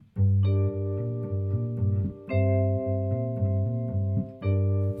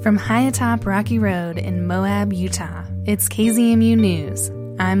From high atop Rocky Road in Moab, Utah, it's KZMU News.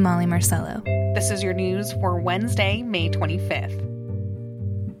 I'm Molly Marcello. This is your news for Wednesday, May 25th.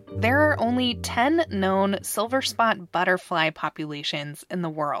 There are only 10 known silver spot butterfly populations in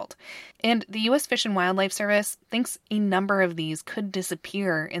the world, and the U.S. Fish and Wildlife Service thinks a number of these could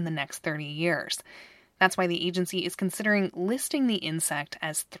disappear in the next 30 years. That's why the agency is considering listing the insect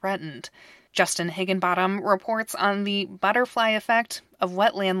as threatened. Justin Higginbottom reports on the butterfly effect of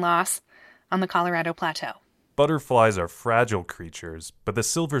wetland loss on the Colorado Plateau. Butterflies are fragile creatures, but the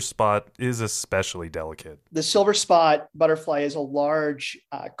silver spot is especially delicate. The silver spot butterfly is a large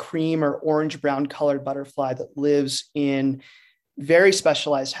cream or orange-brown colored butterfly that lives in very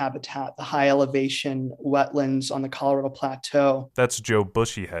specialized habitat, the high elevation wetlands on the Colorado Plateau. That's Joe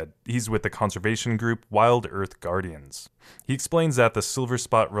Bushyhead. He's with the conservation group Wild Earth Guardians. He explains that the silver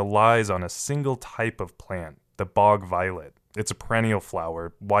spot relies on a single type of plant, the bog violet. It's a perennial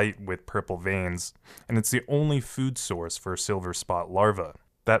flower, white with purple veins, and it's the only food source for silver spot larvae.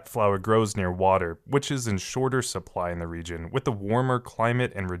 That flower grows near water, which is in shorter supply in the region with a warmer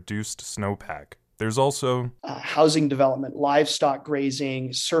climate and reduced snowpack. There's also housing development, livestock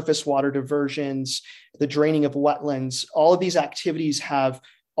grazing, surface water diversions, the draining of wetlands. All of these activities have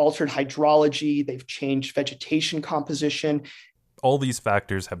altered hydrology. They've changed vegetation composition. All these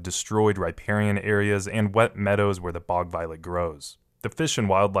factors have destroyed riparian areas and wet meadows where the bog violet grows. The Fish and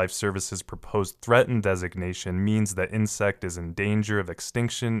Wildlife Service's proposed threatened designation means the insect is in danger of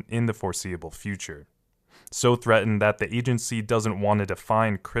extinction in the foreseeable future. So threatened that the agency doesn't want to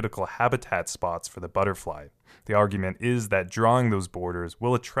define critical habitat spots for the butterfly. The argument is that drawing those borders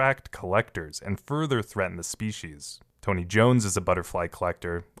will attract collectors and further threaten the species. Tony Jones is a butterfly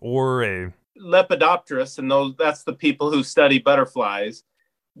collector, or a Lepidopterist, and that's the people who study butterflies.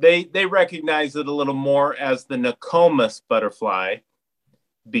 They recognize it a little more as the Nokomis butterfly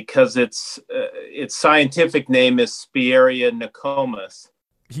because its scientific name is Spieria nokomis.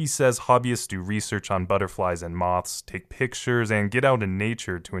 He says hobbyists do research on butterflies and moths, take pictures, and get out in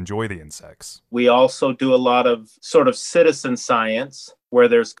nature to enjoy the insects. We also do a lot of sort of citizen science, where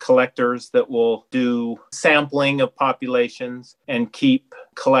there's collectors that will do sampling of populations and keep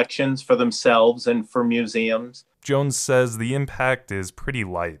collections for themselves and for museums. Jones says the impact is pretty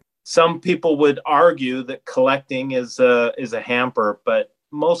light. Some people would argue that collecting is a hamper, but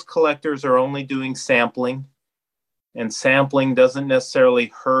most collectors are only doing sampling. And sampling doesn't necessarily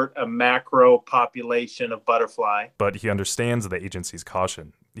hurt a macro population of butterfly. But he understands the agency's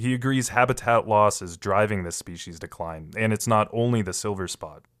caution. He agrees habitat loss is driving this species decline, and it's not only the silver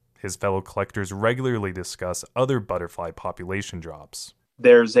spot. His fellow collectors regularly discuss other butterfly population drops.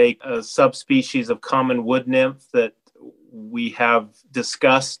 There's a subspecies of common wood nymph that we have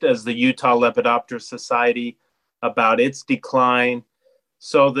discussed as the Utah Lepidoptera Society about its decline.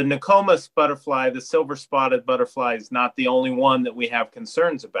 So the Nokomis butterfly, the silver-spotted butterfly, is not the only one that we have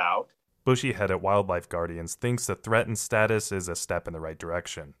concerns about. Bushyhead at Wildlife Guardians thinks the threatened status is a step in the right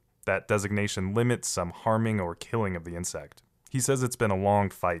direction. That designation limits some harming or killing of the insect. He says it's been a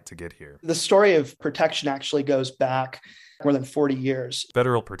long fight to get here. The story of protection actually goes back more than 40 years.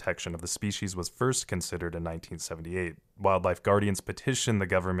 Federal protection of the species was first considered in 1978. Wildlife Guardians petitioned the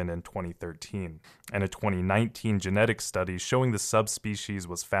government in 2013, and a 2019 genetic study showing the subspecies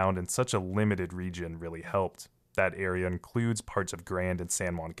was found in such a limited region really helped. That area includes parts of Grand and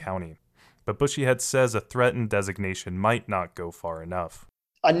San Juan County. But Bushyhead says a threatened designation might not go far enough.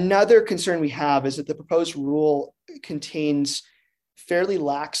 Another concern we have is that the proposed rule contains fairly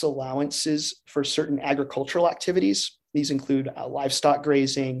lax allowances for certain agricultural activities. These include livestock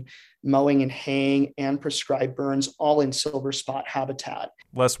grazing, mowing and haying, and prescribed burns, all in silver spot habitat.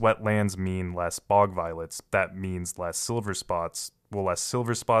 Less wetlands mean less bog violets. That means less silver spots. Will less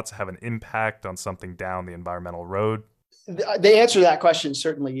silver spots have an impact on something down the environmental road? The answer to that question is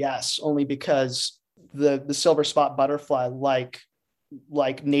certainly yes, only because the silver spot butterfly,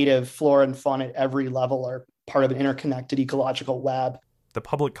 like native flora and fauna at every level, are part of an interconnected ecological web. The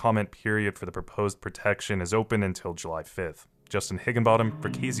public comment period for the proposed protection is open until July 5th. Justin Higginbottom for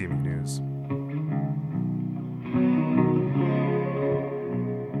KZMU News.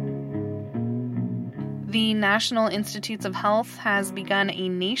 The National Institutes of Health has begun a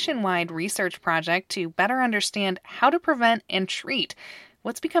nationwide research project to better understand how to prevent and treat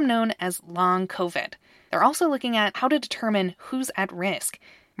what's become known as long COVID. They're also looking at how to determine who's at risk.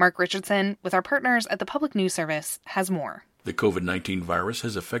 Mark Richardson, with our partners at the Public News Service, has more. The COVID-19 virus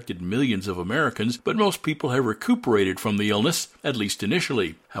has affected millions of Americans, but most people have recuperated from the illness, at least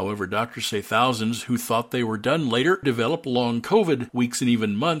initially. However, doctors say thousands who thought they were done later develop long COVID, weeks and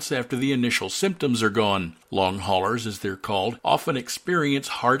even months after the initial symptoms are gone. Long haulers, as they're called, often experience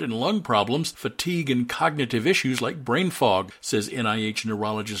heart and lung problems, fatigue, and cognitive issues like brain fog, says NIH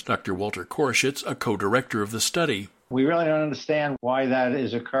neurologist Dr. Walter Korashitz, a co-director of the study. We really don't understand why that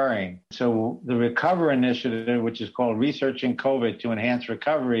is occurring. So the Recover Initiative, which is called Researching COVID to Enhance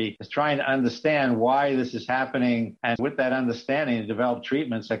Recovery, is trying to understand why this is happening, and with that understanding, to develop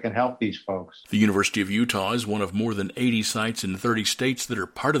treatments that can help these folks. The University of Utah is one of more than 80 sites in 30 states that are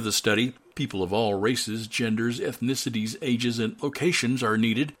part of the study. People of all races, genders, ethnicities, ages, and locations are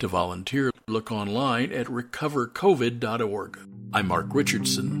needed to volunteer. Look online at recovercovid.org. I'm Mark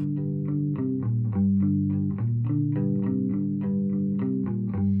Richardson.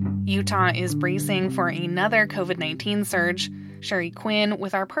 Utah is bracing for another COVID-19 surge. Sherry Quinn,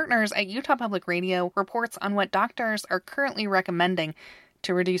 with our partners at Utah Public Radio, reports on what doctors are currently recommending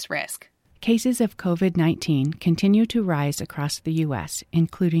to reduce risk. Cases of COVID-19 continue to rise across the U.S.,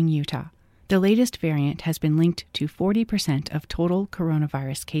 including Utah. The latest variant has been linked to 40% of total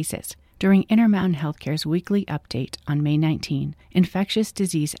coronavirus cases. During Intermountain Healthcare's weekly update on May 19, infectious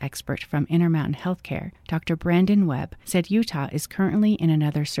disease expert from Intermountain Healthcare, Dr. Brandon Webb, said Utah is currently in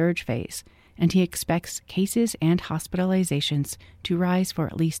another surge phase, and he expects cases and hospitalizations to rise for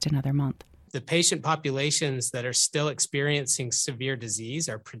at least another month. The patient populations that are still experiencing severe disease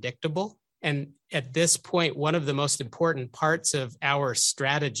are predictable. And at this point, one of the most important parts of our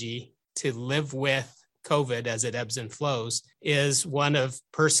strategy to live with COVID as it ebbs and flows is one of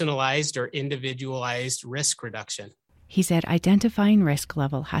personalized or individualized risk reduction. He said identifying risk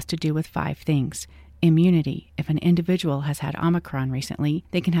level has to do with 5 things. Immunity. If an individual has had Omicron recently,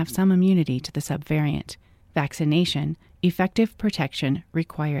 they can have some immunity to the subvariant. Vaccination. Effective protection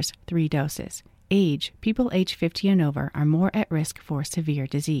requires 3 doses. Age. People age 50 and over are more at risk for severe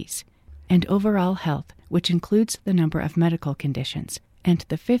disease. And overall health, which includes the number of medical conditions. And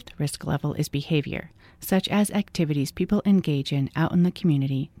the 5th risk level is behavior, such as activities people engage in out in the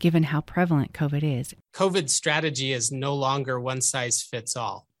community, given how prevalent COVID is. COVID strategy is no longer one size fits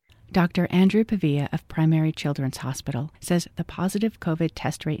all. Dr. Andrew Pavia of Primary Children's Hospital says the positive COVID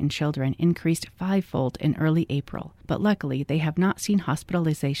test rate in children increased 5-fold in early April, but luckily they have not seen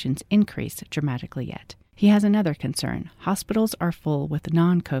hospitalizations increase dramatically yet. He has another concern. Hospitals are full with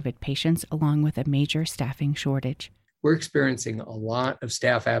non-COVID patients along with a major staffing shortage. We're experiencing a lot of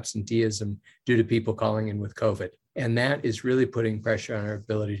staff absenteeism due to people calling in with COVID. And that is really putting pressure on our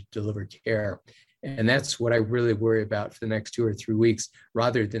ability to deliver care. And that's what I really worry about for the next 2 or 3 weeks,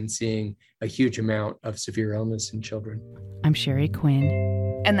 rather than seeing a huge amount of severe illness in children. I'm Sherry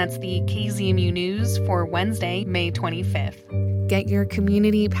Quinn. And that's the KZMU News for Wednesday, May 25th. Get your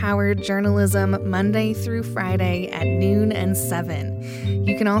community-powered journalism Monday through Friday at noon and 7.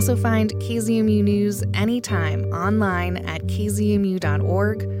 You can also find KZMU News anytime online at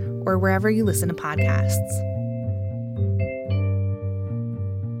kzmu.org or wherever you listen to podcasts.